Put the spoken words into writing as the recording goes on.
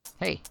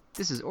Hey,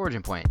 this is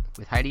Origin Point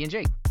with Heidi and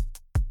Jake.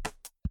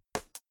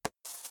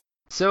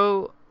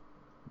 So,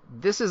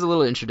 this is a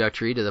little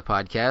introductory to the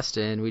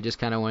podcast, and we just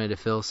kind of wanted to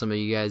fill some of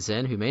you guys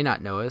in who may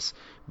not know us.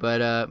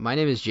 But my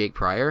name is Jake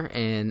Pryor,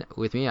 and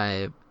with me I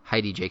have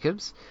Heidi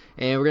Jacobs,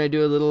 and we're gonna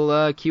do a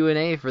little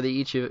Q&A for the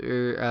each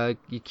of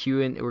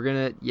Q and we're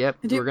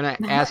gonna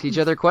ask each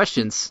other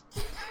questions.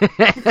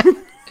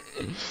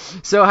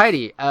 So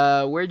Heidi,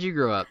 where'd you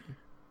grow up?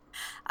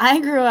 I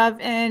grew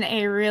up in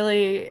a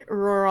really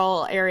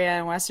rural area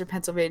in Western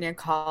Pennsylvania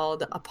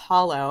called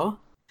Apollo,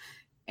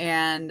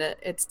 and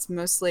it's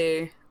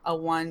mostly a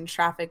one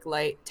traffic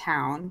light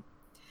town.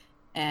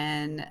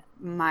 And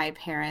my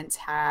parents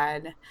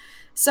had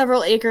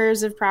several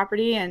acres of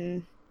property,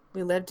 and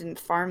we lived in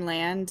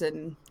farmland.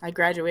 And I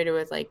graduated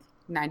with like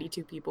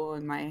 92 people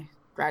in my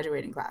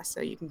graduating class,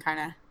 so you can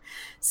kind of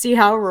see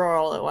how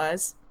rural it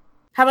was.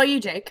 How about you,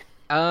 Jake?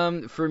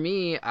 For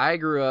me, I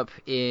grew up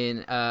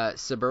in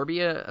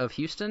suburbia of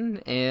Houston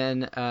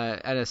and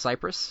at a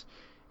Cypress,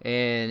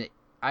 and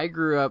I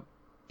grew up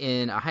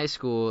in a high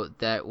school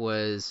that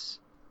was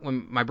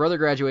when my brother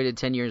graduated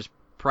 10 years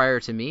prior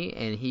to me,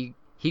 and he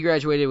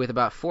graduated with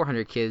about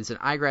 400 kids, and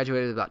I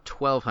graduated with about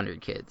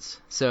 1,200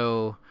 kids.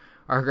 So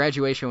our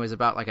graduation was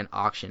about like an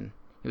auction.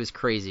 It was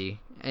crazy,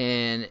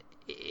 and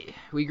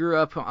we grew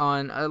up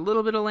on a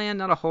little bit of land,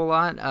 not a whole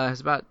lot. It was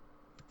about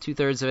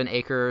two-thirds of an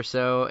acre or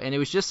so, and it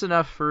was just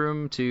enough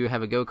room to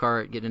have a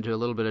go-kart, get into a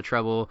little bit of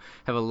trouble,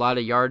 have a lot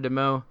of yard to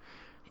mow,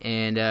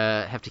 and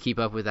have to keep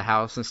up with the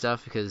house and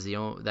stuff because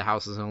the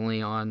house is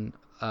only on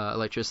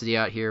electricity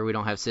out here. We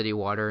don't have city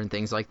water and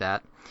things like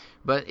that.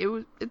 But it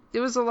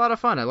was a lot of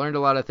fun. I learned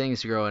a lot of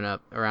things growing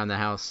up around the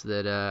house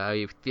that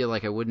I feel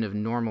like I wouldn't have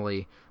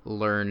normally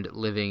learned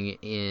living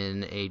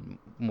in a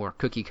more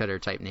cookie-cutter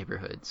type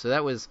neighborhood. So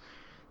that was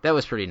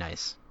pretty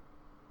nice.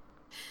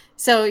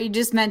 So you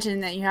just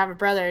mentioned that you have a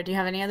brother. Do you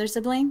have any other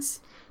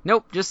siblings?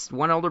 Nope, just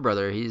one older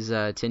brother. He's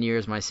 10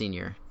 years my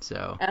senior.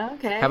 So, how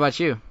Okay. about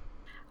you?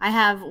 I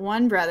have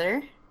one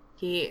brother.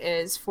 He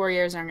is 4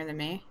 years younger than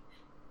me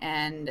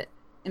and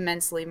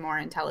immensely more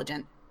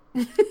intelligent.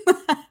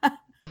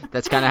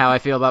 That's kind of how I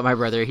feel about my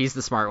brother. He's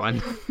the smart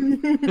one.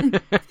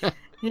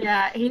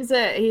 Yeah, he's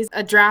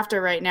a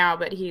drafter right now,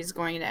 but he's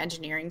going into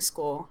engineering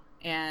school,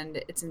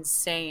 and it's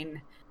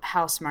insane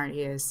how smart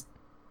he is.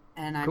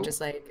 And I'm Cool. just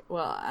like,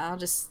 well, I'll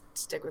just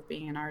stick with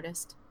being an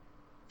artist.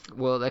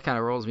 Well, that kind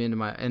of rolls me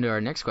into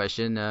our next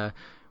question.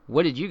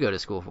 What did you go to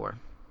school for?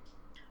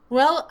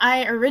 Well,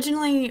 I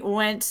originally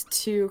went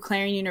to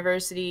Clarion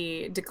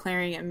University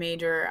declaring a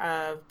major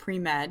of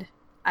pre-med.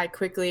 I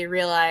quickly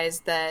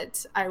realized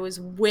that I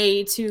was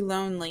way too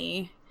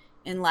lonely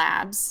in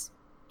labs,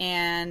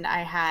 and I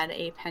had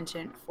a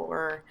penchant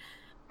for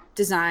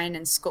design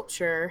and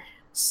sculpture.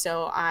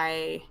 So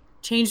I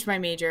changed my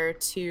major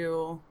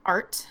to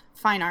art,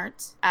 fine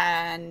art,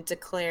 and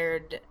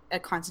declared a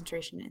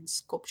concentration in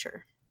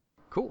sculpture.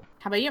 Cool.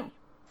 How about you?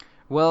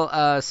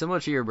 Well, similar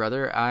to your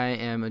brother, I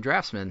am a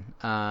draftsman.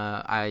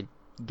 I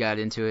got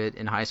into it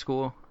in high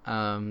school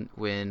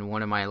when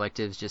one of my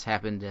electives just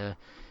happened to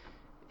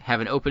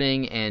have an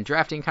opening, and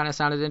drafting kind of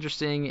sounded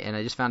interesting, and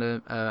I just found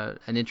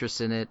an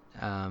interest in it.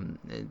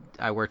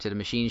 I worked at a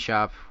machine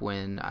shop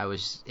when I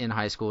was in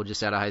high school,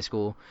 just out of high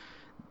school,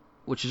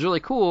 which is really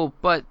cool.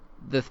 But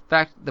the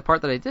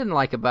part that I didn't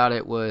like about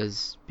it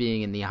was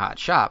being in the hot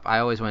shop. I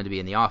always wanted to be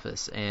in the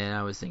office, and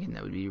I was thinking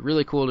that would be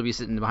really cool to be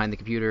sitting behind the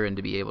computer and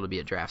to be able to be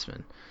a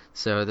draftsman.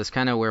 So that's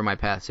kind of where my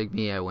path took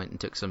me. I went and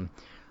took some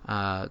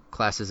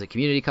classes at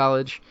community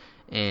college,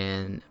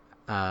 and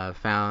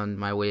found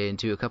my way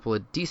into a couple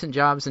of decent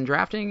jobs in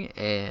drafting,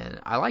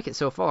 and I like it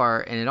so far.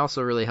 And it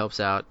also really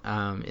helps out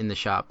in the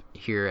shop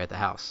here at the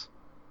house.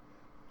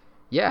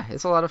 Yeah,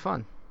 it's a lot of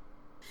fun.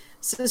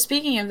 So,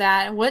 speaking of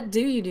that, what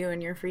do you do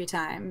in your free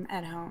time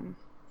at home?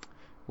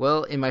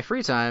 Well, in my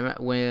free time,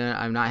 when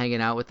I'm not hanging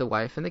out with the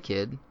wife and the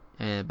kid,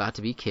 and about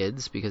to be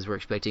kids because we're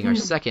expecting our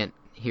second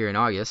here in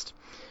August,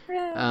 Hooray.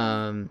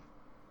 um,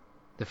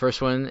 the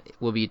first one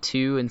will be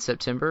two in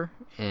September,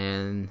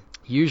 and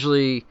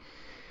usually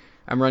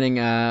I'm running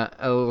a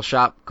little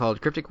shop called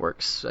Cryptic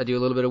Works. I do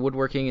a little bit of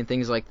woodworking and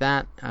things like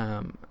that.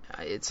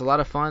 It's a lot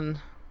of fun.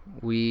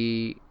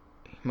 We,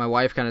 my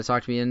wife kind of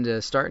talked me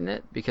into starting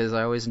it because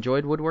I always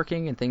enjoyed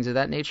woodworking and things of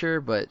that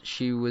nature, but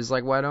she was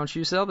like, "Why don't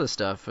you sell this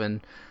stuff?"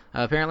 And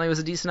apparently it was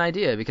a decent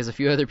idea because a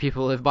few other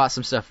people have bought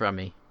some stuff from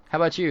me. How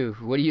about you?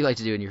 What do you like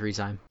to do in your free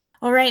time?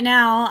 Well, right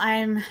now,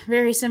 I'm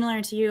very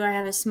similar to you. I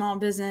have a small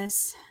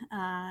business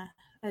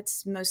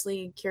that's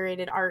mostly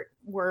curated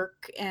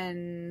artwork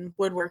and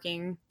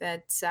woodworking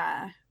that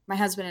my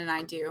husband and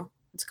I do.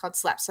 It's called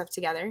Slap Stuff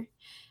Together.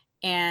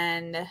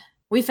 And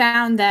we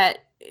found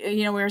that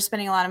we were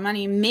spending a lot of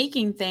money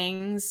making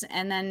things,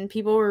 and then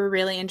people were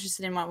really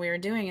interested in what we were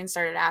doing and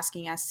started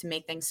asking us to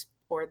make things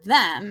for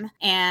them.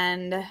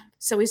 And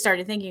so we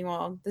started thinking,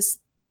 well, this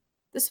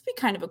would be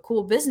kind of a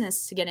cool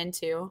business to get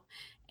into.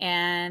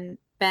 And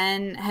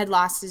Ben had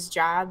lost his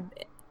job.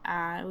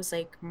 It was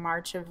like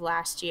March of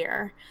last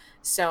year,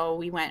 so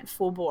we went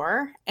full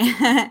bore,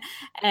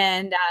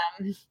 and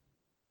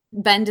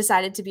Ben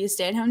decided to be a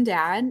stay-at-home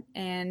dad,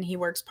 and he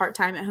works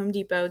part-time at Home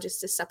Depot just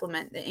to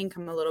supplement the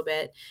income a little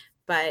bit.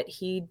 But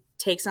he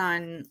takes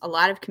on a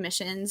lot of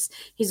commissions.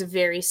 He's a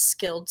very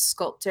skilled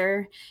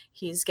sculptor.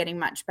 He's getting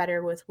much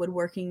better with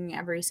woodworking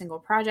every single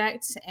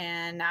project.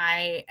 And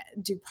I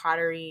do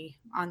pottery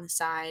on the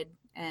side.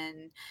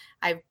 And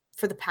I,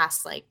 for the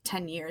past like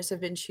 10 years, have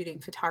been shooting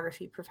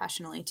photography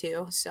professionally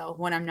too. So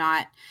when I'm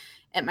not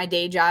at my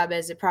day job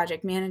as a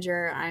project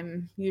manager,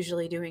 I'm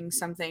usually doing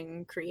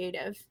something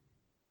creative.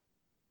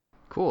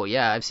 Cool.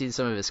 Yeah, I've seen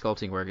some of his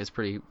sculpting work. It's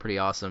pretty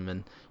awesome,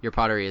 and your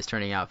pottery is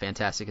turning out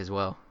fantastic as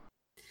well.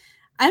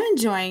 I'm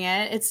enjoying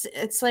it.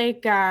 It's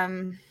like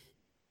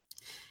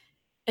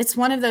it's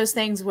one of those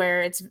things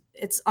where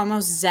it's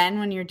almost zen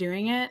when you're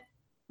doing it,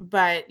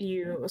 but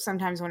you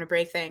sometimes want to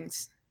break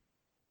things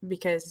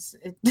because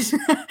it,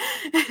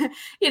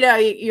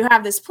 you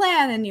have this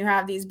plan and you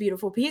have these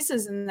beautiful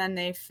pieces and then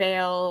they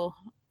fail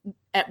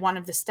at one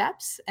of the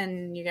steps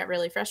and you get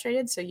really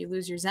frustrated, so you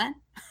lose your zen.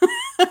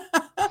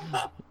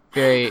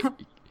 Very, you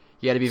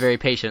got to be very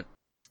patient.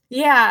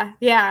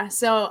 Yeah.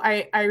 So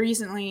I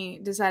recently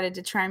decided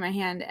to try my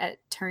hand at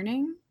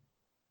turning,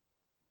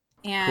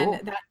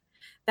 and Cool.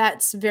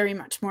 that's very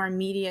much more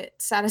immediate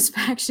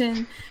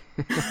satisfaction.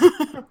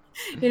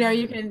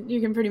 You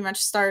can pretty much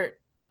start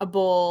a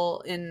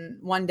bowl in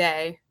one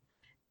day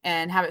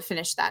and have it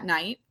finished that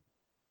night.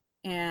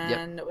 Yep.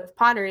 And with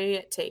pottery,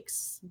 it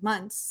takes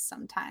months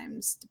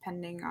sometimes,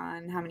 depending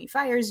on how many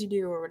fires you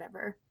do or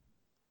whatever.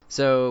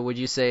 So, would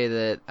you say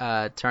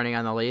that turning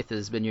on the lathe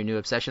has been your new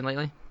obsession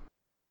lately?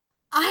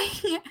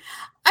 I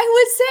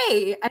I would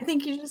say I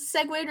think you just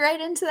segued right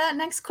into that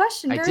next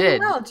question I very did.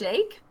 well,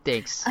 Jake.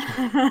 Thanks.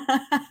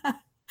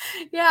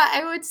 Yeah,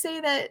 I would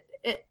say that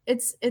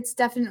it's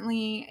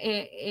definitely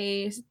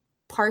a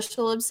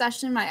partial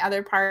obsession. My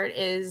other part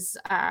is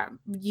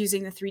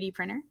using the 3D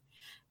printer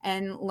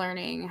and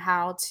learning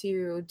how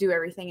to do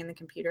everything in the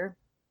computer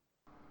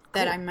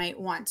that I Cool. might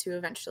want to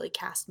eventually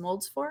cast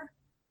molds for.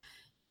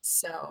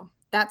 So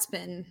that's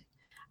been,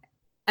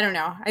 I don't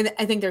know.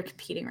 I think they're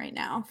competing right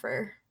now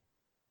for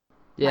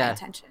my Yeah,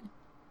 attention.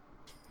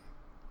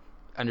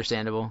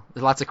 understandable.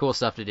 There's lots of cool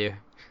stuff to do.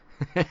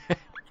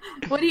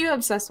 What are you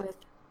obsessed with?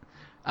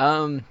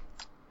 Um,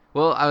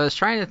 well, I was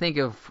trying to think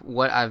of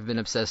what I've been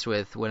obsessed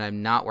with when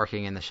I'm not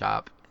working in the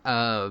shop.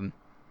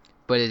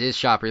 But it is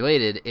shop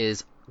related,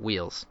 is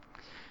wheels.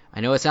 I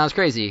know it sounds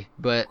crazy,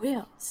 but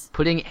Wheels.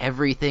 putting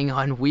everything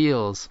on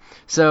wheels.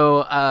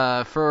 So,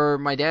 for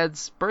my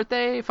dad's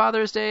birthday,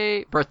 Father's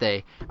Day,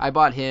 birthday, I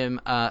bought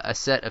him a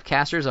set of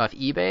casters off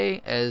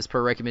eBay as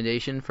per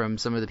recommendation from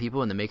some of the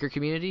people in the maker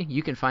community.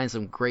 You can find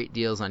some great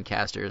deals on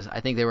casters. I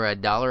think they were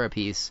 $1 a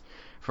piece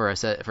for a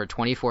set for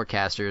 24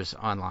 casters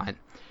online,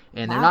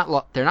 and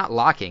Wow. they're not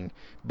locking.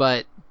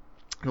 But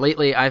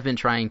lately, I've been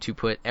trying to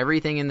put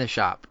everything in the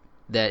shop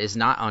that is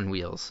not on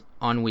wheels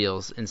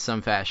in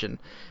some fashion,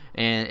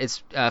 and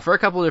it's for a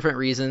couple of different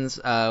reasons.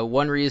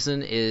 One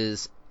reason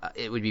is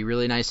it would be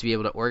really nice to be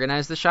able to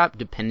organize the shop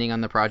depending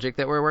on the project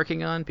that we're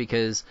working on,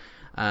 because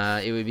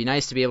it would be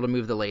nice to be able to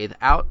move the lathe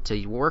out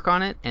to work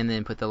on it and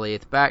then put the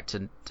lathe back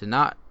to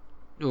not,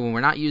 when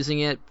we're not using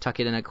it, tuck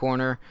it in a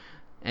corner.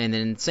 And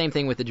then same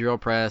thing with the drill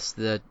press,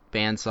 the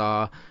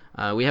bandsaw.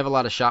 We have a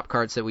lot of shop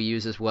carts that we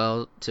use as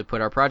well to put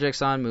our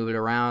projects on, move it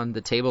around. The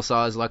table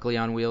saw is luckily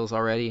on wheels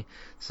already.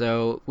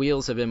 So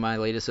wheels have been my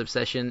latest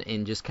obsession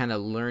in just kind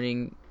of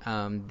learning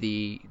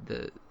the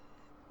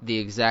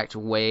exact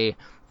way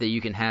that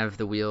you can have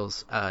the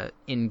wheels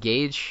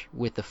engage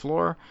with the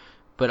floor,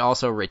 but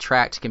also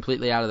retract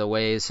completely out of the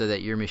way so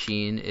that your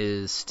machine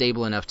is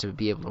stable enough to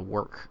be able to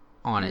work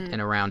on it Mm.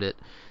 and around it.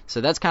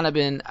 So that's kind of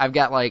been, I've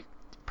got like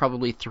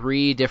probably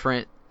three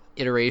different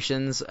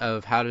iterations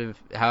of how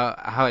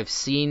I've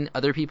seen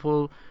other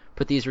people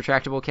put these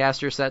retractable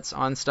caster sets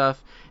on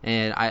stuff,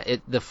 and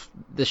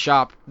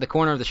the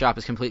corner of the shop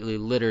is completely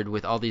littered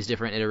with all these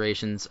different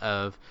iterations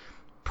of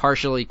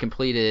partially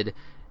completed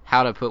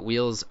how to put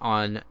wheels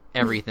on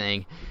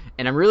everything.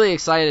 And I'm really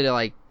excited to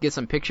like get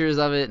some pictures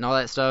of it and all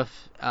that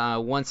stuff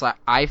once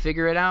I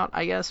figure it out,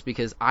 I guess,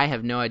 because I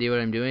have no idea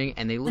what I'm doing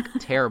and they look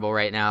terrible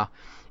right now.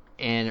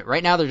 And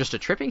right now they're just a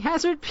tripping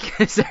hazard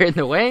because they're in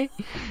the way.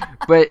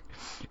 But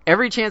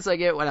every chance I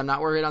get when I'm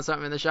not working on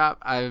something in the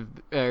shop,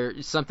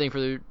 something for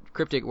the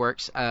Cryptic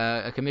Works,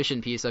 a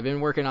commission piece. I've been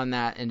working on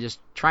that and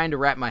just trying to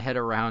wrap my head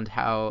around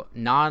how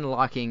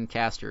non-locking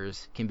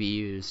casters can be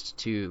used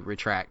to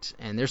retract.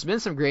 And there's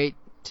been some great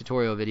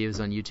tutorial videos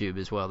on YouTube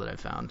as well that I've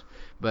found.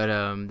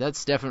 But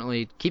that's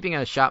definitely keeping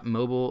a shop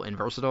mobile and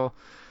versatile.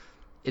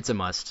 It's a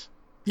must.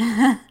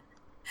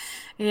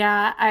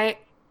 Yeah,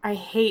 I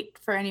hate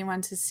for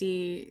anyone to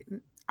see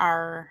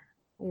our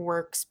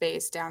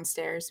workspace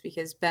downstairs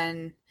because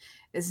Ben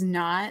is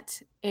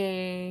not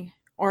a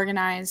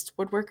organized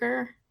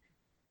woodworker,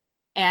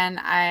 and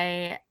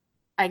I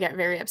get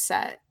very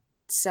upset.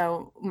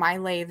 So my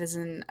lathe is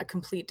in a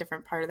complete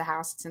different part of the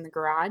house. It's in the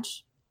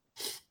garage.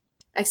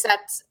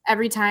 Except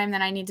every time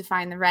that I need to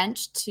find the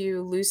wrench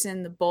to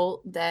loosen the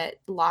bolt that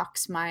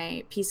locks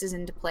my pieces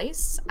into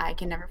place, I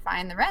can never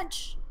find the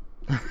wrench.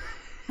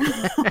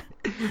 So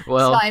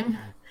Well,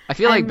 I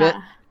feel like I'm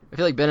Ben, I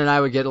feel like Ben and I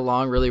would get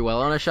along really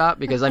well on a shop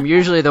because I'm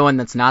usually the one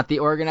that's not the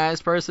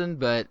organized person,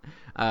 but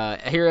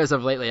here as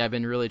of lately, I've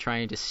been really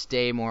trying to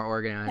stay more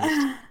organized.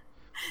 yeah.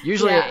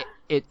 Usually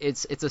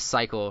it's a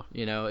cycle,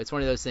 you know. It's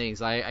one of those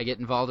things. I get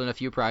involved in a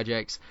few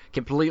projects,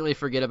 completely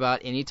forget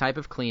about any type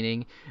of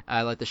cleaning.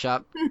 I let the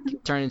shop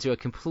turn into a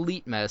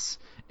complete mess,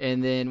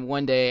 and then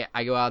one day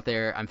I go out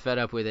there, I'm fed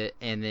up with it,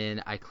 and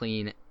then I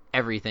clean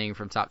everything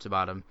from top to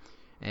bottom.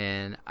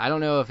 And I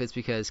don't know if it's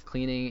because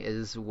cleaning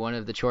is one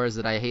of the chores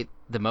that I hate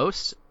the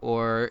most,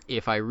 or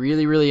if I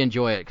really, really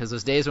enjoy it. Because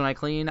those days when I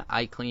clean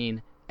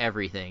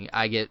everything.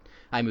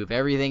 I move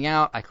everything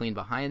out. I clean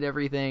behind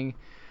everything.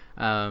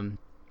 Um,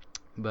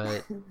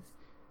 but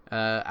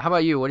how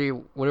about you? What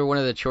are one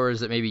of the chores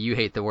that maybe you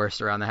hate the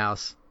worst around the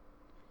house?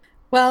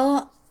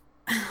 Well,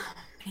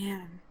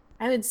 man,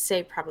 I would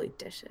say probably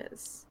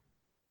dishes.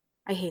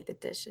 I hate the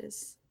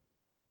dishes.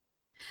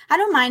 I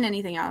don't mind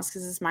anything else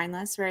because it's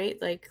mindless, right?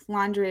 Like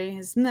laundry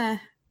is meh.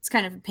 It's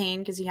kind of a pain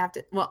because you have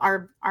to. Well,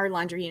 our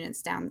laundry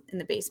unit's down in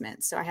the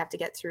basement, so I have to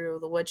get through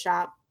the wood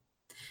shop.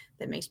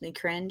 That makes me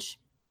cringe.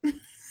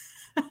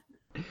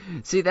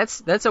 See,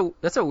 that's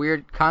a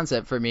weird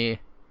concept for me.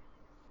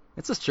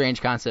 It's a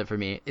strange concept for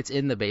me. It's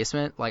in the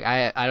basement. Like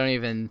I don't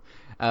even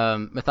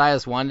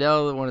Matthias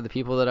Wandel, one of the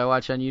people that I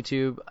watch on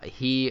YouTube,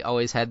 he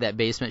always had that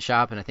basement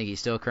shop, and I think he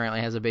still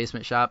currently has a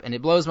basement shop, and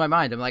it blows my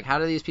mind. I'm like, how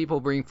do these people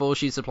bring full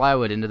sheets of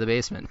plywood into the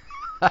basement?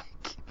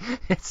 Like,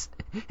 it's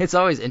it's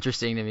always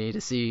interesting to me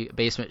to see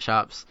basement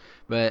shops,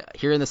 but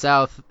here in the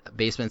South,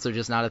 basements are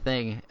just not a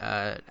thing.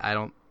 I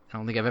don't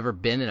think I've ever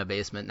been in a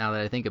basement now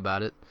that I think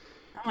about it.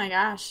 Oh my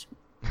gosh!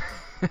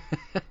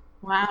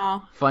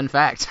 Wow. Fun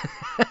fact.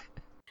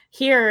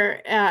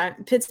 Here,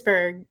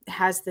 Pittsburgh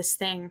has this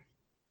thing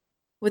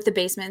with the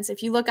basements.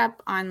 If you look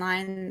up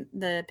online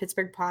the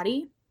Pittsburgh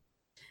Potty,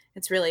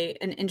 it's really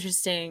an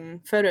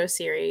interesting photo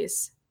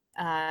series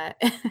uh,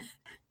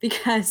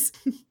 because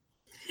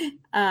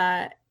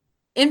uh,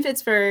 in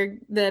Pittsburgh,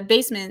 the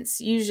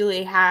basements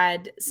usually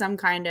had some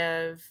kind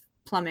of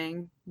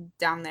plumbing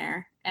down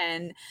there.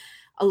 And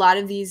a lot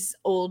of these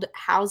old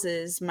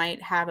houses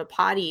might have a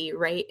potty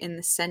right in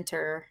the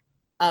center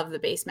of the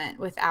basement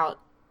without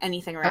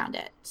anything around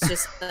it. It's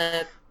just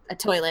a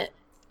toilet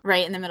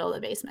right in the middle of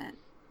the basement.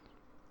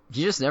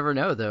 You just never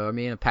know, though. I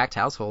mean, a packed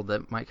household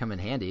that might come in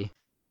handy.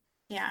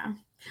 Yeah.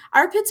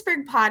 Our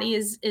Pittsburgh potty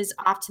is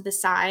off to the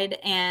side,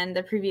 and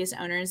the previous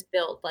owners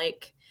built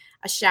like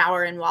a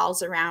shower and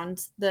walls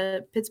around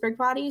the Pittsburgh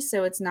potty.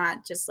 So it's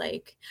not just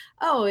like,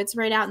 oh, it's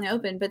right out in the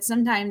open. But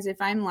sometimes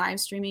if I'm live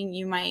streaming,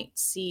 you might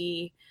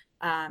see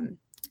um,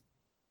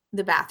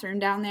 the bathroom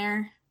down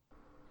there.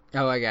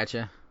 Oh, I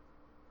gotcha.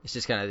 It's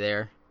just kind of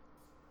there.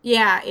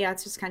 Yeah, yeah,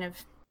 it's just kind of,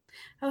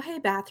 oh, hey,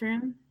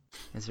 bathroom.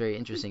 It's very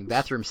interesting.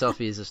 Bathroom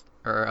selfies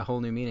are a whole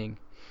new meaning.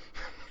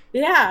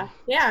 Yeah,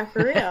 yeah,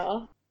 for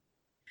real.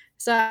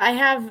 So I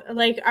have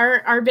like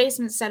our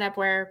basement set up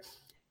where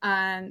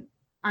um,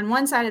 on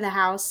one side of the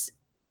house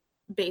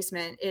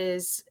basement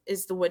is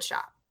the wood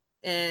shop,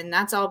 and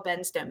that's all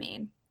Ben's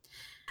domain.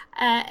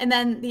 And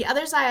then the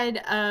other side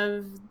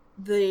of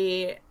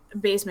the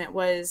basement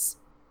was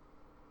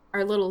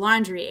our little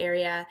laundry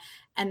area,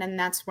 and then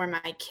that's where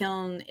my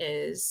kiln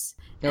is,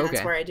 and that's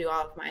Okay. where I do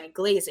all of my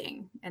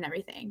glazing and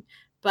everything.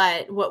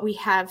 But what we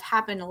have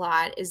happen a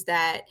lot is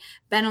that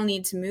Ben will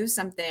need to move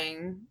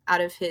something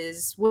out of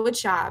his wood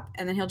shop,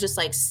 and then he'll just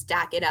like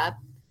stack it up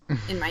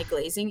in my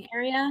glazing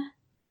area.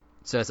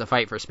 So it's a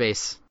fight for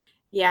space.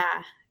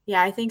 Yeah,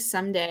 yeah, I think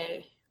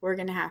someday we're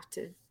gonna have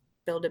to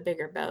build a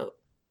bigger boat.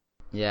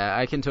 Yeah,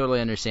 I can totally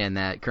understand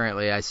that.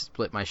 Currently, I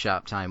split my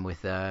shop time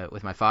with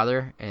my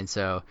father, and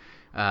so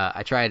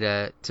I try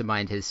to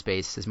mind his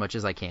space as much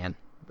as I can.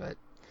 But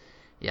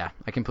yeah,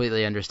 I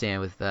completely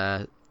understand with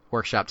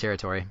workshop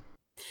territory.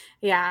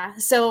 Yeah.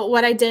 So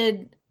what I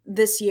did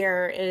this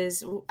year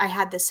is I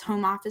had this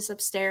home office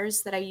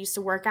upstairs that I used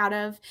to work out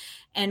of,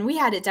 and we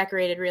had it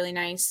decorated really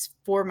nice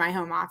for my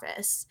home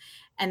office.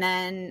 And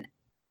then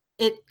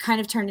it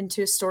kind of turned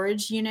into a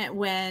storage unit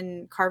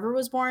when Carver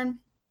was born.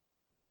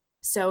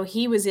 So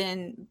he was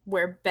in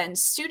where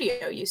Ben's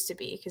studio used to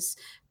be because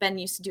Ben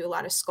used to do a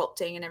lot of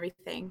sculpting and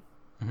everything.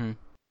 Hmm.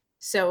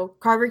 So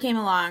Carver came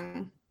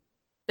along,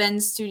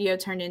 Ben's studio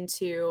turned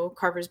into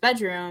Carver's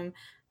bedroom.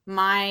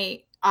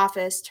 My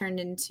office turned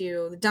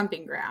into the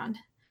dumping ground.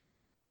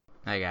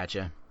 I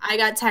gotcha. I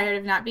got tired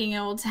of not being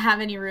able to have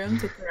any room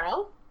to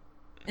throw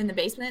in the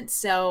basement.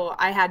 So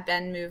I had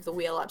Ben move the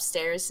wheel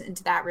upstairs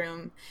into that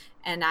room,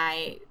 and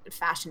I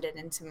fashioned it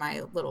into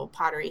my little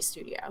pottery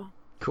studio.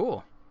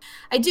 Cool.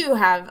 I do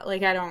have,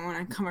 like, I don't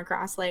want to come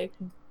across like,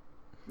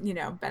 Ben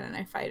and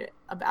I fight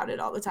about it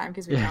all the time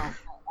because we Yeah.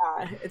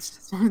 don't. It's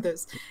just one of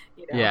those,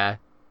 Yeah.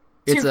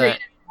 too It's a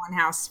creative in one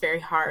house is very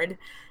hard.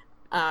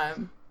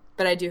 Um,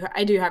 but I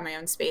do have my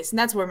own space, and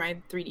that's where my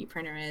 3D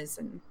printer is.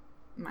 And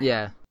my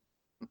yeah.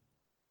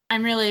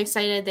 I'm really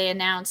excited. They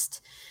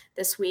announced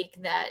this week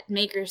that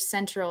Maker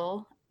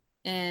Central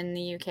in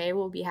the UK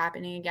will be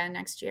happening again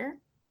next year.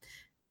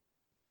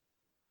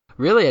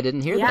 Really, I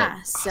didn't hear that. Yeah,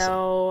 Awesome.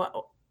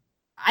 so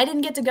I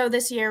didn't get to go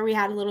this year. We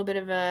had a little bit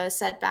of a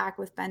setback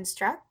with Ben's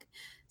truck.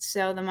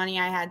 So the money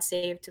I had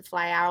saved to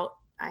fly out,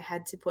 I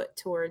had to put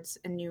towards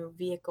a new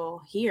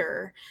vehicle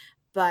here.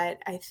 But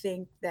I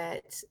think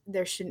that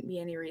there shouldn't be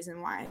any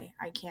reason why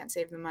I can't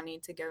save the money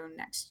to go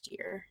next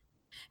year.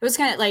 It was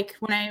kind of like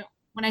when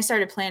I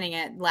started planning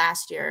it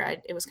last year,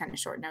 it was kind of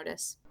short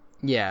notice.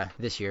 Yeah,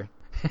 this year.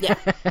 Yeah.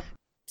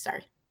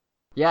 Sorry.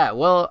 Yeah,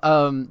 well,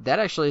 that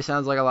actually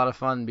sounds like a lot of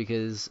fun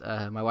because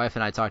my wife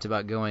and I talked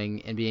about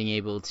going and being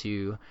able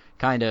to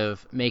kind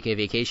of make a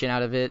vacation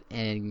out of it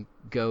and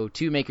go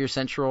to Maker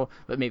Central,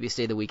 but maybe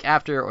stay the week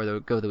after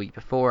or go the week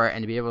before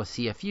and to be able to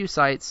see a few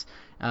sites.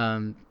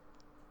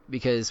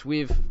 Because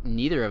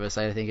neither of us,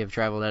 I think, have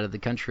traveled out of the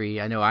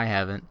country. I know I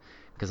haven't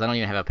because I don't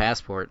even have a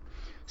passport.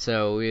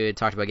 So we had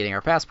talked about getting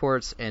our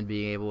passports and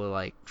being able to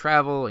like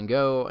travel and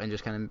go and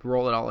just kind of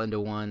roll it all into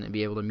one and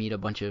be able to meet a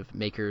bunch of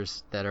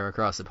makers that are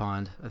across the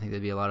pond. I think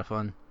that'd be a lot of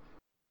fun.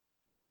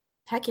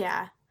 Heck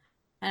yeah.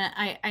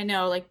 And I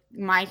know like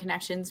my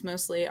connections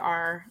mostly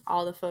are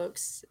all the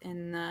folks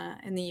in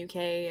the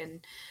UK,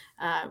 and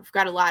we've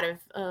got a lot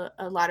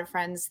of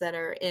friends that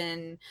are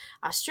in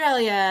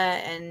Australia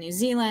and New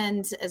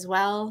Zealand as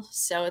well.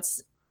 So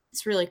it's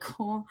really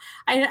cool.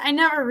 I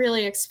never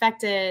really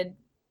expected,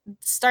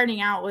 starting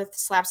out with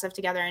Slap Stuff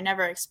Together, I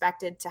never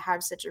expected to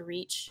have such a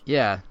reach.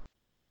 Yeah.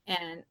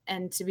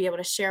 And to be able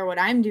to share what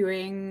I'm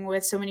doing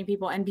with so many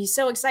people and be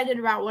so excited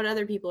about what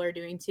other people are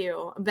doing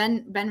too.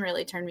 Ben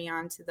really turned me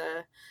on to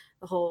the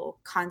whole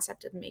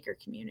concept of maker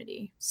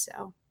community.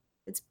 So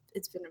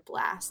it's been a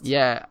blast.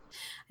 Yeah.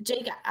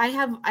 Jake, I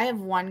have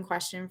one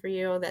question for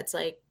you that's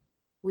like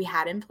we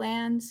hadn't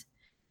planned,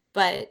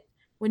 but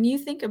when you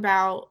think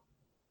about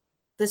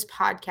this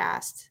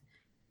podcast,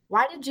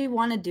 why did you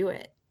want to do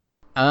it?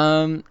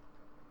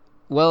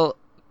 Well,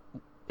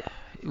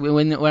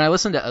 when I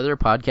listen to other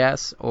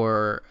podcasts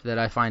or that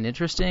I find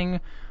interesting,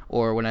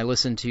 or when I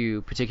listen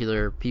to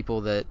particular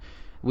people that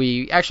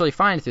we actually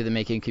find through the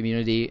making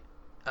community,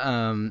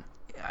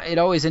 it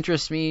always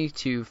interests me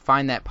to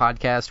find that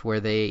podcast where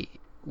they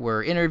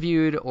were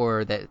interviewed,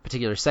 or that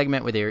particular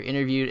segment where they were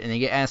interviewed and they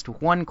get asked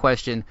one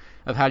question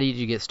of how did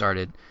you get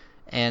started.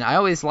 And I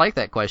always like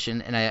that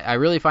question, and I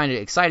really find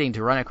it exciting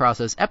to run across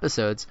those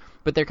episodes,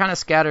 but they're kind of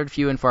scattered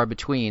few and far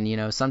between. You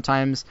know,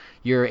 sometimes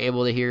you're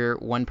able to hear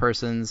one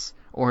person's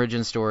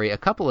origin story a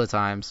couple of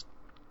times,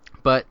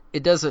 but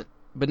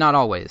not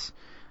always.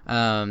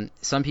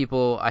 Some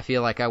people, I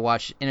feel like I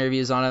watch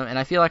interviews on them, and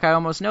I feel like I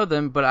almost know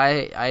them, but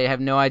I have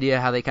no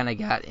idea how they kind of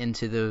got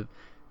into the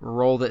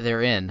role that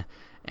they're in.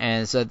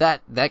 And so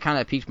that kind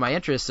of piqued my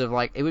interest of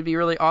like, it would be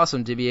really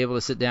awesome to be able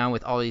to sit down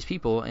with all these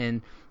people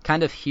and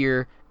kind of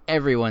hear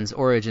everyone's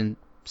origin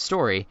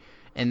story,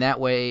 and that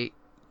way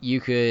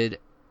you could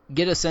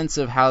get a sense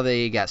of how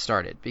they got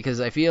started. Because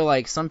I feel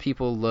like some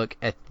people look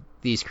at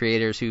these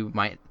creators who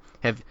might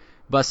have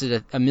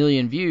busted a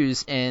million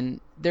views,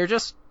 and they're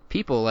just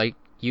people like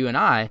you and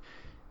I.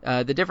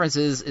 The difference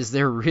is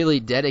they're really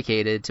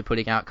dedicated to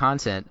putting out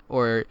content,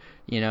 or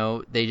you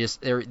know,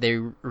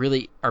 they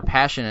really are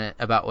passionate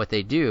about what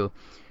they do.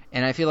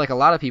 And I feel like a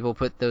lot of people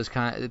put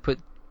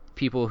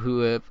people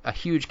who have a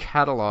huge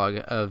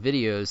catalog of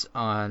videos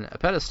on a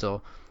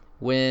pedestal,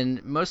 when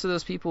most of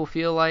those people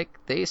feel like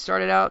they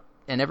started out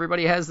and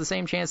everybody has the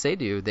same chance they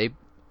do. They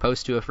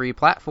post to a free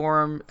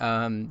platform,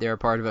 they're a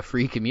part of a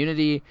free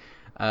community,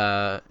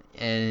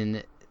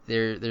 and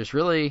there's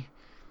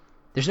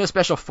no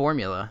special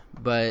formula,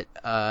 but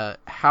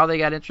how they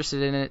got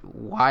interested in it,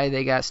 why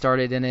they got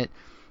started in it,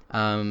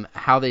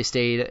 how they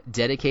stayed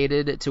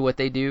dedicated to what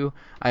they do,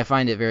 I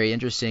find it very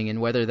interesting. And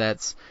whether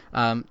that's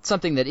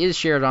something that is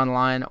shared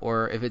online,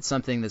 or if it's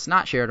something that's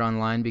not shared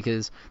online,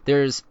 because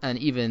there's an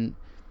even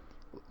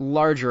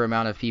larger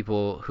amount of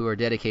people who are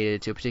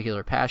dedicated to a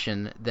particular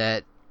passion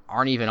that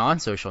aren't even on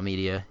social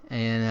media.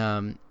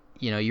 And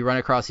you know, you run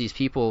across these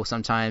people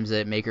sometimes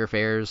at maker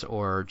fairs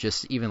or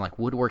just even like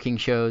woodworking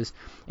shows,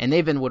 and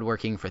they've been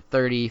woodworking for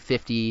 30,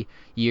 50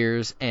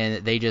 years,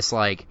 and they just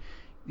like,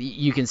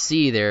 you can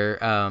see their,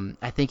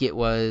 I think it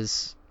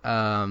was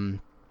Bobby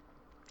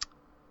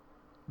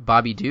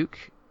Duke.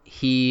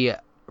 He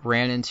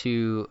ran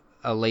into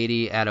a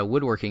lady at a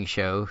woodworking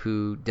show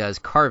who does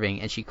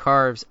carving, and she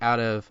carves out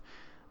of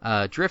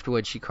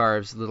driftwood. She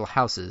carves little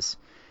houses,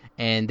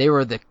 and they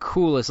were the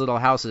coolest little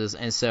houses.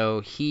 And so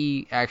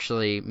he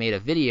actually made a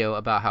video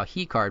about how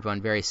he carved one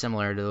very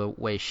similar to the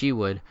way she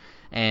would,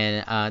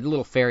 and the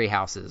little fairy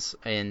houses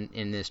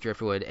in this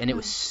driftwood, and it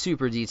was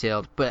super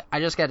detailed. But I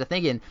just got to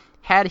thinking,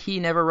 had he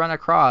never run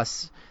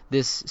across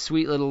this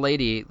sweet little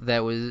lady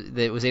that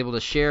was able to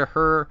share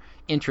her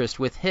interest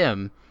with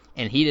him,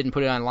 and he didn't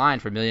put it online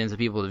for millions of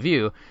people to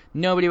view,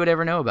 nobody would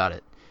ever know about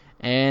it.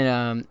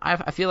 And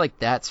I feel like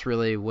that's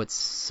really what's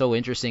so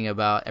interesting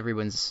about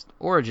everyone's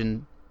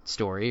origin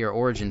story or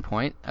origin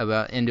point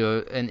about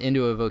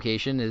into a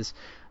vocation is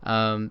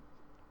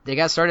they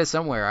got started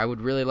somewhere. I would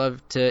really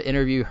love to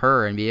interview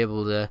her and be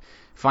able to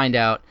find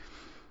out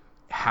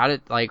how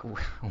did like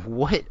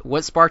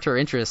what sparked her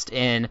interest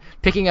in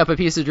picking up a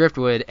piece of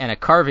driftwood and a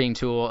carving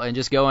tool and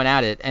just going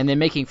at it, and then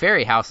making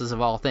fairy houses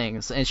of all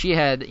things. And she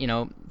had,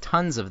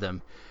 tons of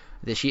them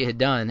that she had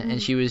done,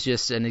 and she was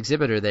just an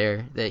exhibitor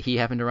there that he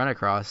happened to run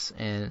across.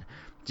 And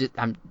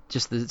I'm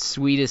just the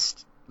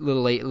sweetest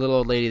little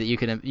old lady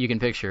that you can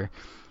picture.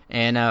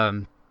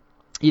 And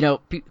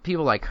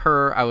people like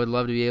her, I would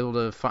love to be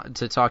able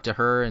to talk to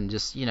her, and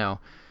just,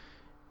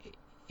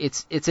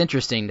 it's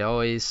interesting to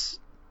always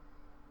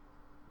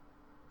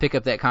pick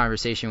up that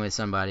conversation with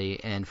somebody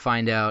and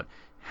find out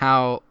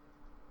how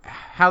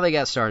they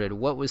got started,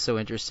 what was so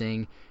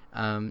interesting,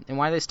 and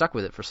why they stuck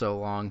with it for so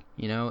long.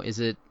 Is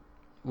it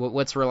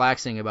what's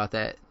relaxing about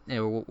that,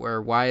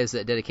 or why is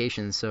that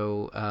dedication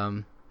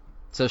so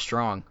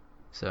strong?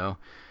 So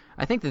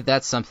I think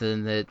that's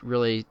something that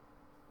really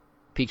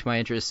piqued my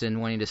interest in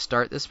wanting to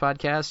start this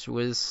podcast,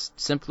 was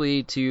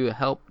simply to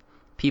help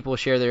people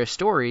share their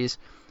stories,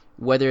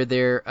 whether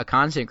they're a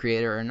content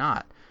creator or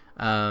not.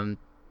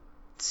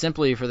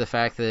 Simply for the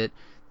fact that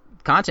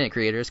content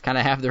creators kind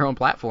of have their own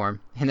platform,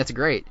 and that's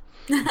great.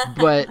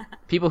 But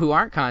people who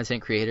aren't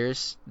content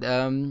creators,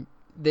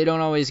 they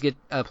don't always get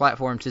a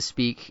platform to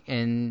speak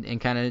and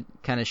kind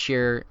of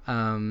share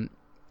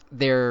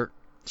their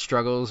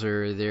struggles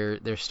or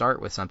their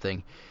start with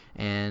something.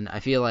 And I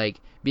feel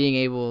like being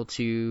able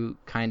to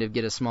kind of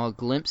get a small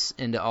glimpse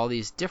into all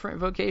these different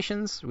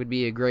vocations would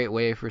be a great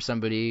way for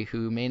somebody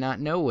who may not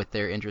know what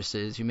their interest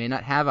is, who may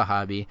not have a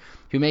hobby,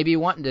 who may be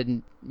wanting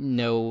to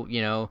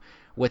know,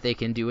 what they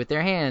can do with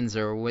their hands,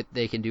 or what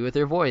they can do with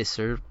their voice,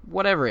 or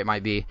whatever it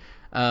might be.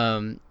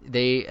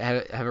 They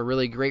have a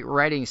really great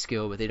writing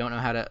skill, but they don't know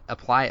how to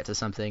apply it to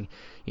something.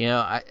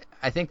 I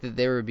think that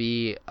there would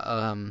be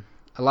a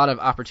lot of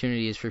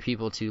opportunities for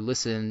people to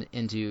listen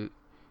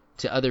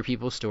to other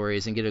people's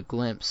stories and get a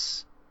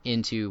glimpse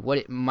into what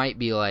it might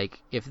be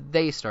like if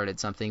they started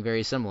something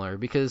very similar.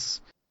 Because,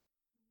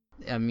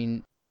 I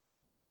mean,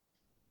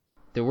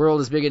 the world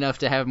is big enough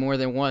to have more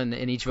than one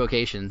in each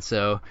vocation.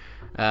 So,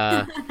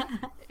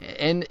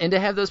 and to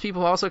have those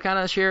people also kind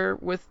of share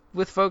with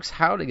folks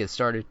how to get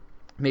started,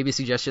 maybe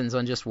suggestions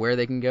on just where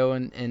they can go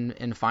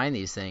and find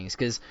these things.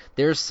 Because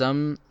there's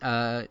some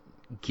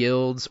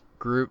guilds,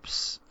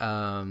 groups,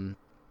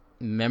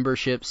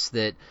 memberships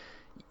that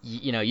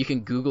you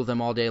can Google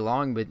them all day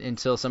long, but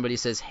until somebody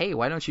says, hey,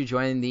 why don't you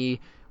join the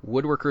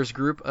Woodworkers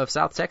Group of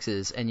South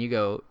Texas? And you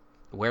go,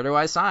 where do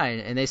I sign?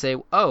 And they say,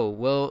 oh,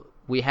 well,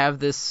 we have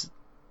this,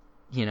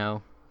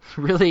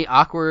 really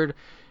awkward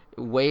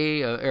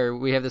way, or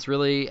we have this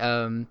really,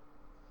 I don't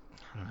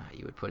know how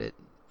you would put it.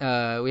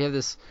 We have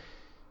this,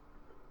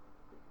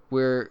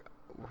 we're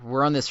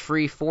on this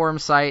free forum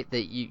site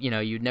that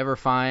you'd never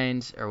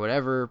find or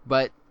whatever,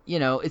 but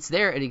it's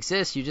there, it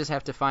exists. You just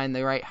have to find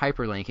the right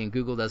hyperlink, and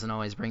Google doesn't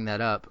always bring that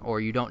up, or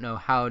you don't know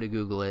how to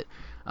Google it,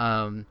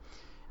 so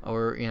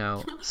or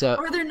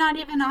they're not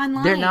even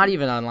online. They're not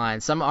even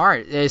online. Some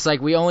aren't. It's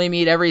like, we only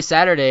meet every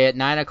Saturday at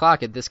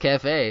 9:00 at this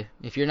cafe.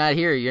 If you're not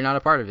here, you're not a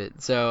part of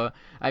it. So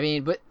I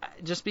mean, but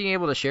just being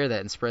able to share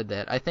that and spread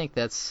that, I think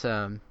that's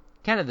kind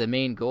of the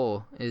main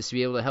goal, is to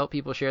be able to help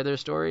people share their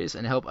stories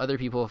and help other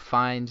people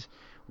find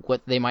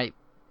what they might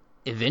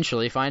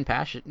eventually find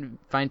passion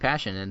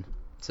in.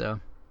 So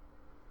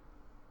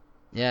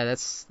yeah,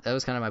 that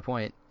was kind of my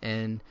point.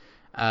 And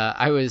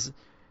I was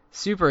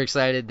super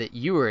excited that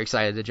you were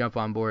excited to jump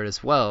on board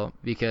as well,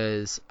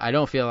 because I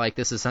don't feel like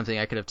this is something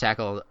I could have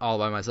tackled all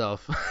by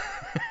myself.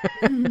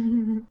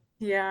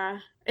 Yeah,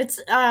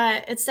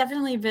 it's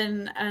definitely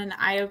been an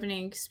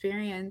eye-opening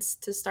experience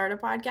to start a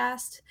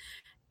podcast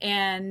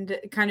and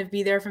kind of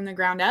be there from the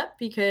ground up,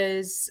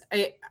 because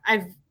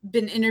I've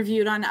been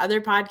interviewed on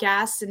other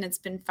podcasts and it's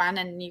been fun,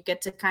 and you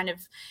get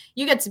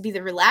to be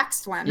the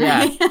relaxed one, Yeah.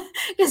 right?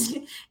 Because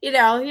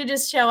you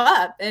just show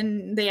up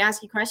and they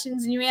ask you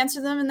questions and you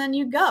answer them and then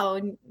you go,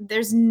 and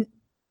there's no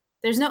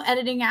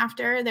editing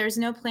after, there's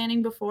no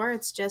planning before.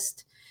 It's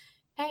just,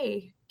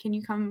 hey, can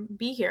you come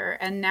be here?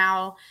 And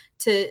now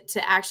to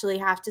actually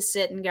have to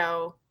sit and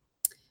go,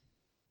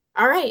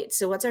 all right,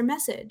 so what's our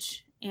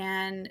message?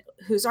 And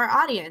who's our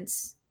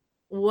audience?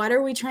 What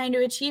are we trying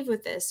to achieve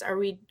with this? Are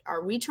we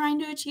trying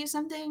to achieve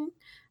something?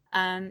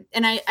 And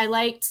I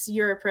liked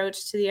your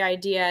approach to the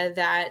idea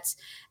that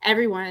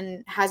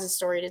everyone has a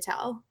story to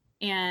tell.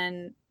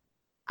 And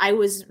I'm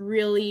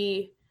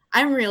really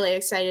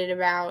excited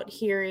about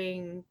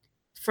hearing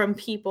from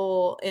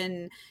people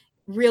in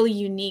really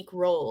unique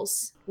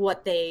roles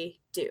what they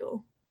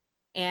do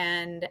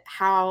and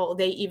how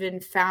they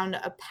even found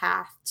a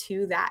path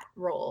to that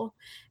role.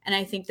 And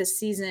I think this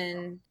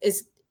season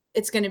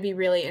it's going to be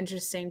really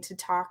interesting to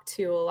talk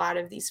to a lot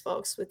of these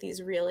folks with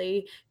these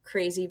really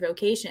crazy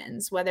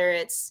vocations, whether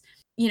it's,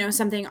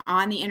 something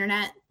on the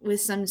internet with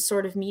some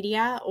sort of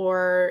media,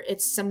 or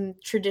it's some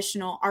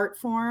traditional art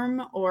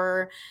form,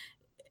 or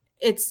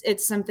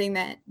it's something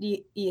that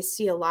you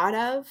see a lot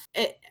of.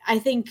 I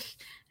think,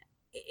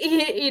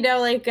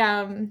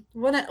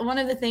 one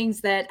of the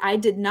things that I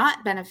did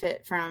not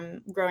benefit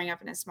from growing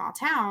up in a small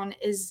town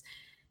is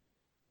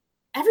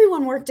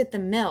everyone worked at the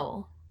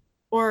mill,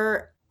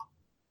 or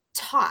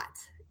taught.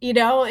 You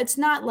know, it's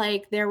not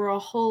like there were a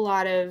whole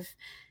lot of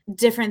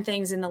different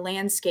things in the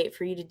landscape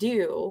for you to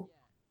do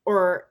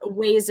or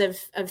ways of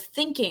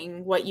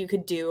thinking what you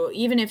could do,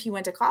 even if you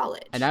went to And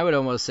college. I would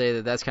almost say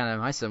that that's kind of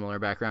my similar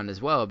background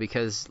as well,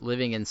 because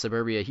living in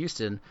suburbia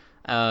Houston,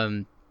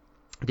 um,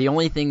 the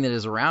only thing that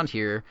is around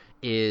here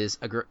is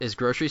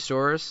grocery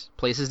stores,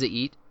 places to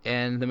eat,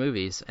 and the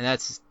movies, and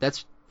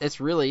that's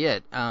really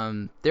it.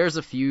 There's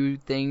a few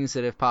things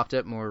that have popped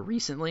up more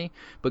recently,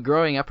 but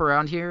growing up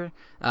around here,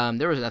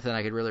 there was nothing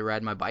I could really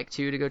ride my bike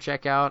to go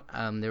check out.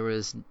 There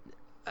was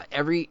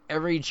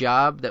every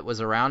job that was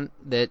around,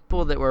 that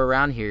people that were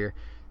around here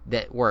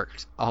that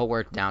all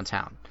worked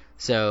downtown.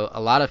 So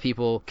a lot of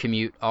people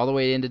commute all the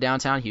way into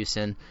downtown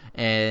Houston,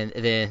 and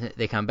then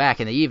they come back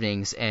in the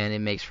evenings, and it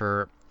makes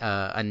for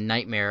a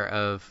nightmare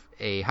of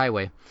a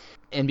highway.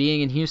 And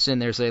being in Houston,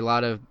 there's a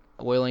lot of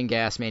oil and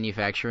gas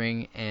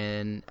manufacturing,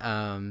 and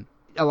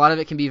a lot of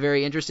it can be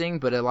very interesting,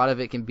 but a lot of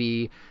it can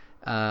be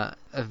a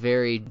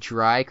very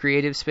dry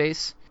creative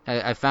space.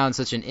 I found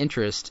such an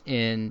interest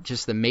in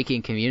just the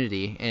making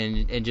community,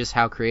 and just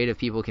how creative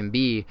people can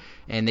be,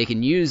 and they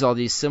can use all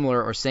these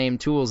similar or same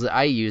tools that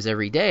I use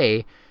every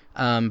day,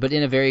 but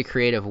in a very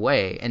creative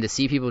way. And to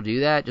see people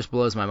do that just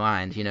blows my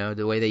mind. You know,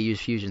 the way they use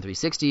Fusion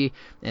 360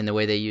 and the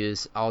way they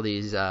use all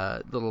these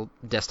little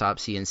desktop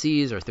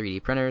CNCs or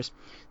 3D printers.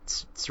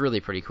 It's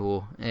really pretty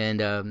cool.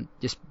 And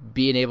just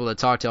being able to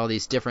talk to all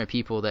these different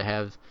people that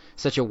have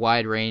such a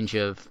wide range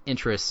of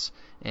interests,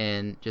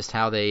 and just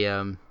how they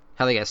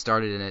got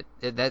started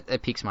in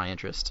that piques my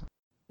interest.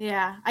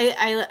 Yeah,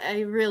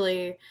 I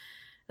really,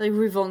 like,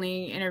 we've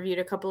only interviewed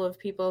a couple of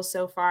people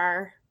so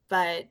far,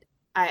 but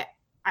I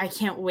I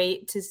can't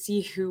wait to see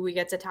who we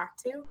get to talk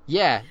to.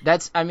 Yeah,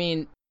 I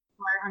mean,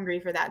 Are hungry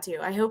for that too.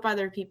 I hope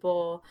other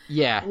people,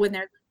 yeah, when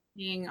they're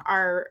listening,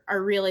 are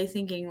really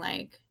thinking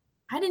like,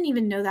 I didn't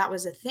even know that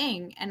was a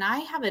thing, and I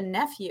have a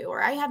nephew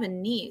or I have a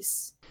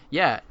niece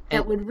yeah. And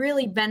that would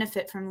really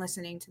benefit from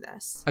listening to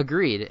this.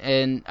 agreed.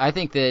 And I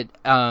think that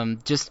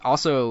just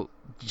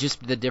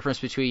the difference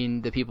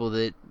between the people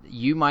that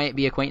you might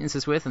be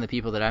acquaintances with and the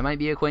people that I might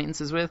be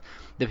acquaintances with,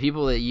 the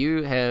people that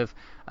you have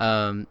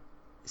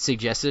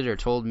suggested or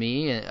told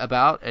me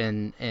about,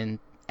 and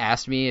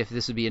asked me if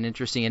this would be an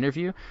interesting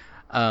interview.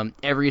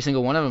 Every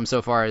single one of them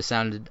so far has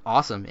sounded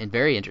awesome and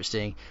very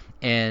interesting,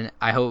 and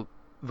I hope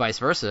vice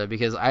versa,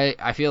 because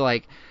I feel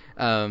like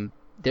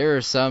there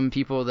are some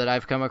people that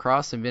I've come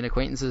across and been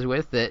acquaintances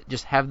with that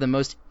just have the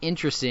most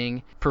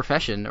interesting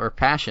profession or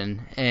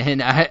passion,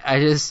 and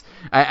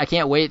I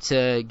can't wait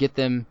to get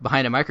them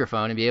behind a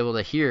microphone and be able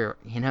to hear,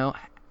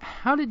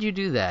 how did you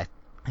do that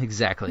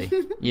exactly?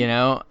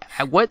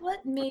 What?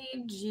 What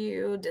made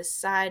you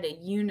decide a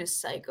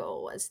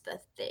unicycle was the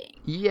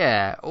thing?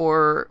 Yeah,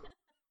 or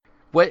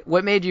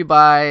what made you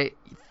buy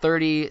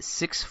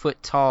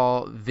 36-foot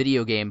tall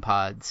video game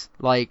pods,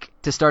 like,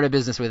 to start a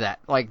business with that?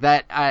 Like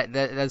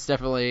that's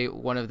definitely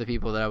one of the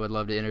people that I would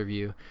love to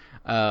interview.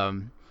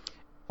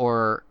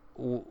 Or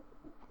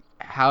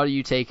how do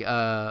you take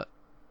a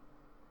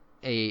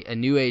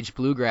new age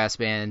bluegrass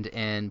band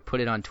and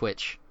put it on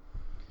Twitch?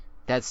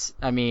 That's,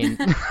 I mean,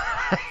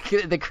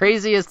 the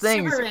craziest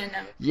things. Super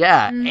random.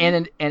 Yeah,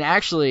 Mm-hmm. and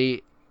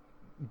actually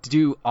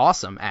do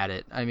awesome at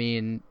it. I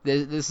mean,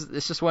 this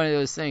it's just one of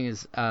those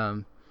things,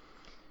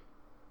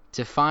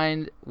 to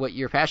find what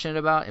you're passionate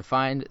about and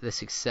find the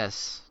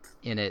success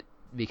in it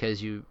because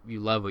you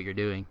love what you're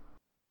doing.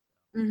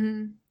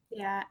 Mm-hmm.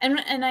 Yeah,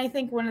 and I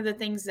think one of the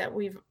things that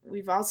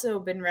we've also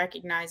been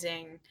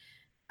recognizing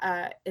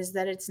is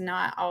that it's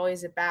not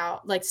always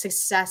about, like,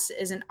 success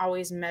isn't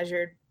always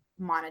measured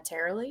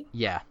monetarily.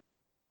 Yeah,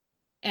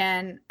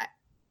 And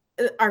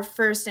our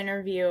first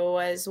interview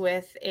was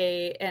with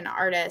a an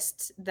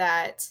artist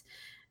that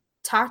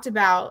talked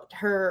about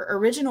her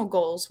original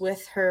goals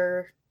with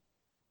her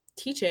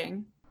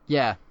teaching,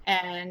 yeah,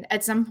 and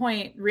at some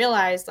point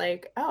realized,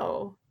 like,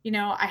 oh,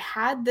 I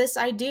had this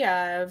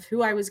idea of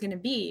who I was going to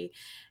be,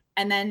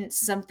 and then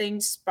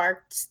something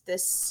sparked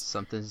this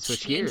something to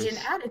switch change in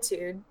gears.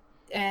 attitude.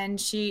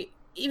 And she,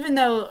 even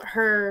though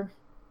her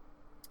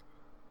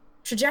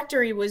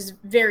trajectory was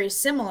very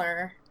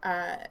similar,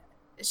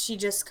 she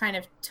just kind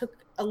of took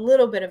a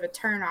little bit of a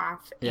turn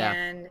off Yeah,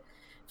 and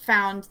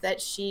found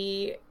that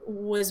she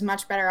was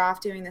much better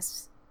off doing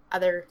this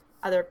other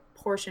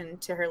portion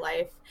to her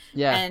life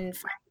yeah, and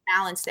find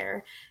balance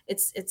there.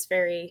 It's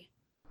very,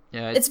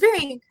 yeah, it's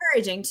very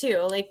encouraging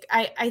too. Like,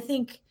 I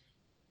think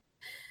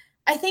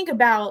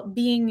about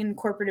being in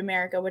corporate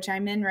America, which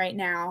I'm in right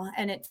now,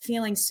 and it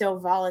feeling so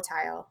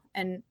volatile.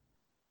 And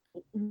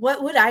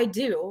what would I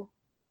do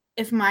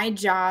if my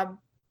job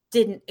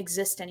didn't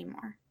exist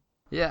anymore?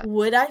 yeah.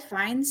 Would I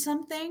find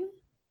something?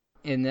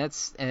 And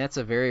that's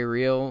a very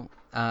real,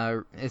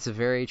 it's a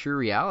very true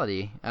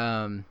reality.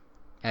 I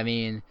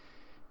mean,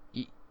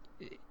 y-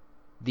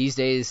 these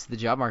days the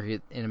job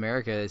market in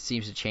America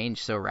seems to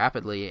change so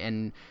rapidly,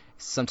 and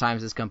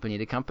sometimes it's company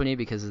to company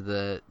because of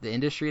the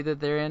industry that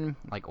they're in,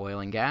 like oil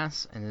and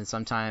gas, and then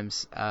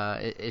sometimes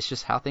it's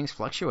just how things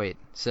fluctuate.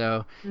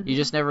 So you Mm-hmm.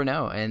 just never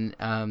know.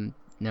 And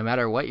no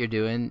matter what you're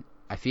doing,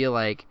 I feel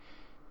like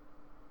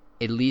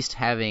at least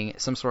having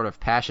some sort of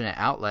passionate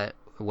outlet,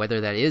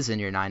 whether that is in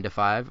your 9 to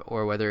 5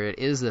 or whether it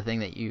is the thing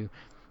that you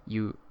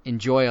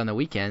enjoy on the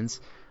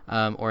weekends,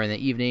 or in the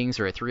evenings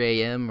or at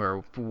 3 a.m.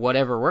 or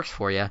whatever works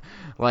for you,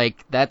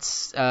 like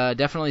that's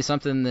definitely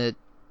something that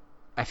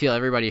I feel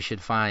everybody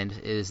should find,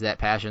 is that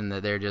passion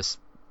that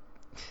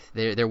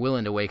they're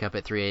willing to wake up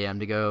at 3 a.m.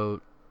 to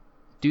go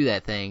do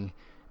that thing.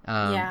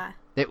 Yeah.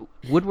 That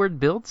Woodward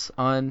Builds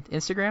on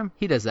Instagram,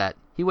 he does that.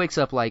 He wakes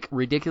up like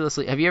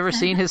ridiculously. Have you ever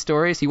seen his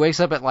stories? He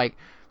wakes up at like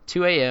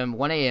 2 a.m.,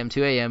 1 a.m.,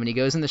 2 a.m., and he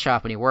goes in the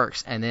shop and he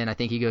works, and then I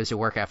think he goes to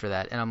work after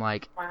that. And I'm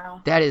like,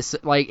 Wow. that is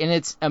like, and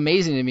it's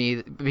amazing to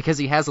me because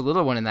he has a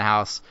little one in the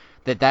house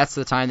that's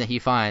the time that he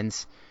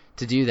finds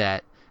to do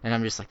that. And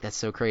I'm just like, that's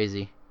so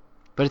crazy.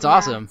 But it's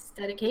awesome. It's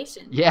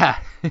dedication. Yeah.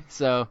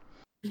 So.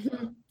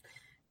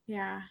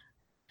 Yeah.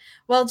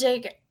 Well,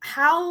 Jake,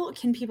 how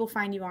can people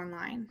find you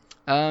online?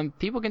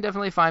 People can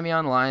definitely find me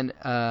online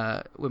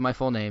with my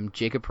full name,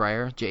 Jacob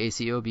Pryor,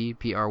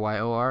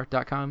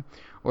 JACOBPRYOR.com,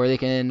 or they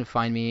can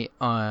find me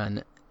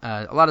on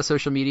a lot of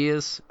social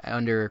medias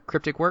under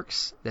Cryptic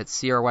Works. That's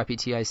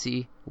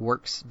CRYPTIC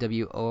Works,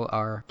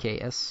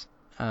 WORKS.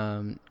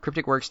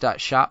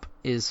 Crypticworks.shop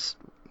is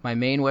my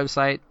main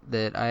website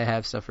that I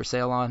have stuff for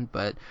sale on,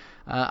 but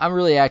I'm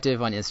really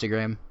active on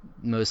Instagram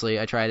mostly.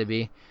 I try to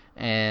be.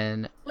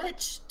 And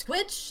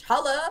Twitch,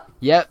 holla.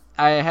 Yep,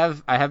 I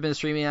have been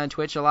streaming on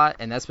Twitch a lot,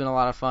 and that's been a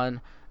lot of fun.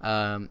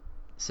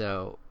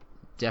 So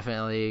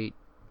definitely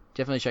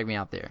check me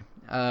out there.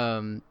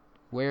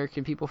 Where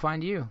can people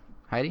find you,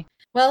 Heidi?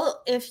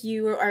 Well, if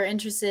you are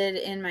interested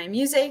in my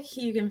music,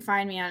 you can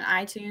find me on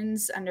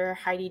iTunes under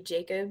Heidi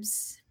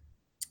Jacobs.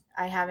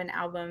 I have an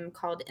album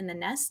called In the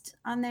Nest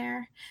on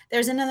there.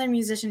 There's another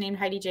musician named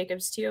Heidi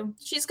Jacobs too.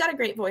 She's got a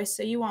great voice,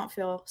 so you won't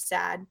feel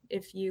sad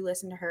if you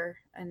listen to her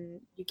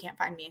and you can't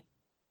find me.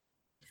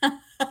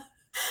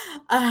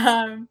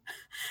 I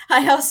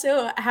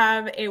also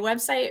have a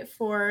website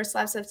for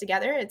Slap Stuff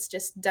Together. It's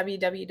just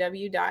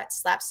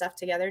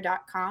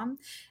www.slapstufftogether.com,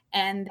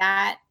 and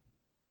that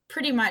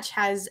pretty much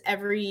has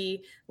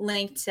every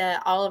link to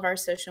all of our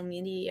social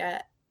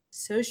media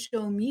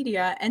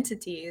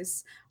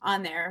entities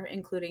on there,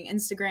 including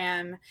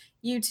Instagram,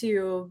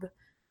 YouTube.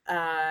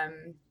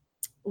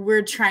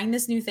 We're trying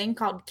this new thing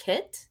called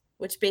Kit,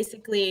 which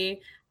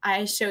basically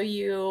I show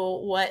you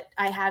what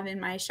I have in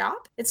my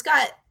shop. It's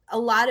got a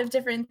lot of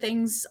different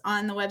things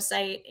on the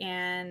website,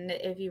 and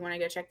if you want to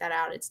go check that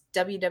out, it's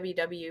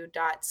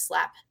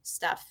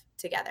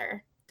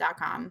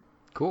www.slapstufftogether.com.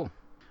 Cool.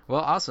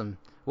 Well, awesome.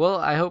 Well,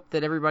 I hope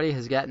that everybody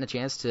has gotten a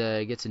chance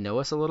to get to know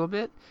us a little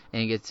bit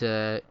and get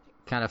to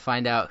kind of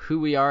find out who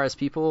we are as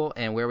people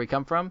and where we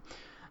come from.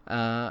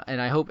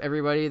 And I hope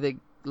everybody that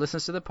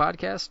listens to the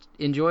podcast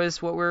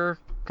enjoys what we're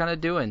kind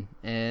of doing.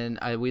 And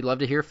we'd love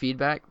to hear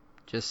feedback.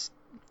 Just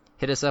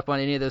hit us up on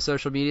any of those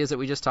social medias that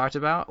we just talked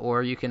about,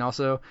 or you can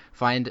also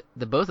find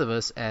the both of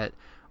us at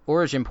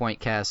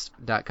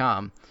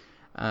originpointcast.com.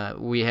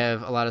 We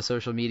have a lot of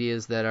social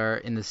medias that are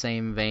in the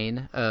same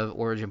vein of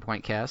Origin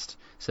Point Cast.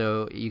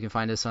 So you can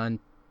find us on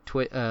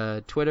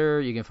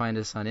Twitter. You can find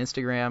us on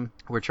Instagram.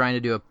 We're trying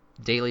to do a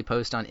daily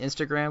post on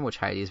Instagram, which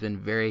Heidi's been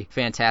very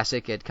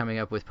fantastic at coming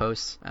up with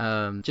posts,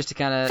 just to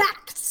kind of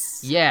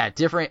facts. Yeah,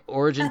 different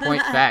Origin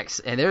Point facts,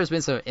 and there's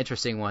been some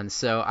interesting ones.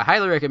 So I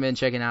highly recommend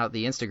checking out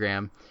the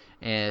Instagram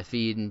and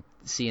feed and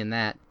seeing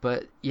that.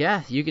 But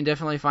yeah, you can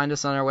definitely find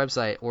us on our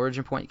website,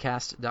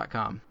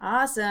 originpointcast.com.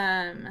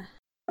 Awesome.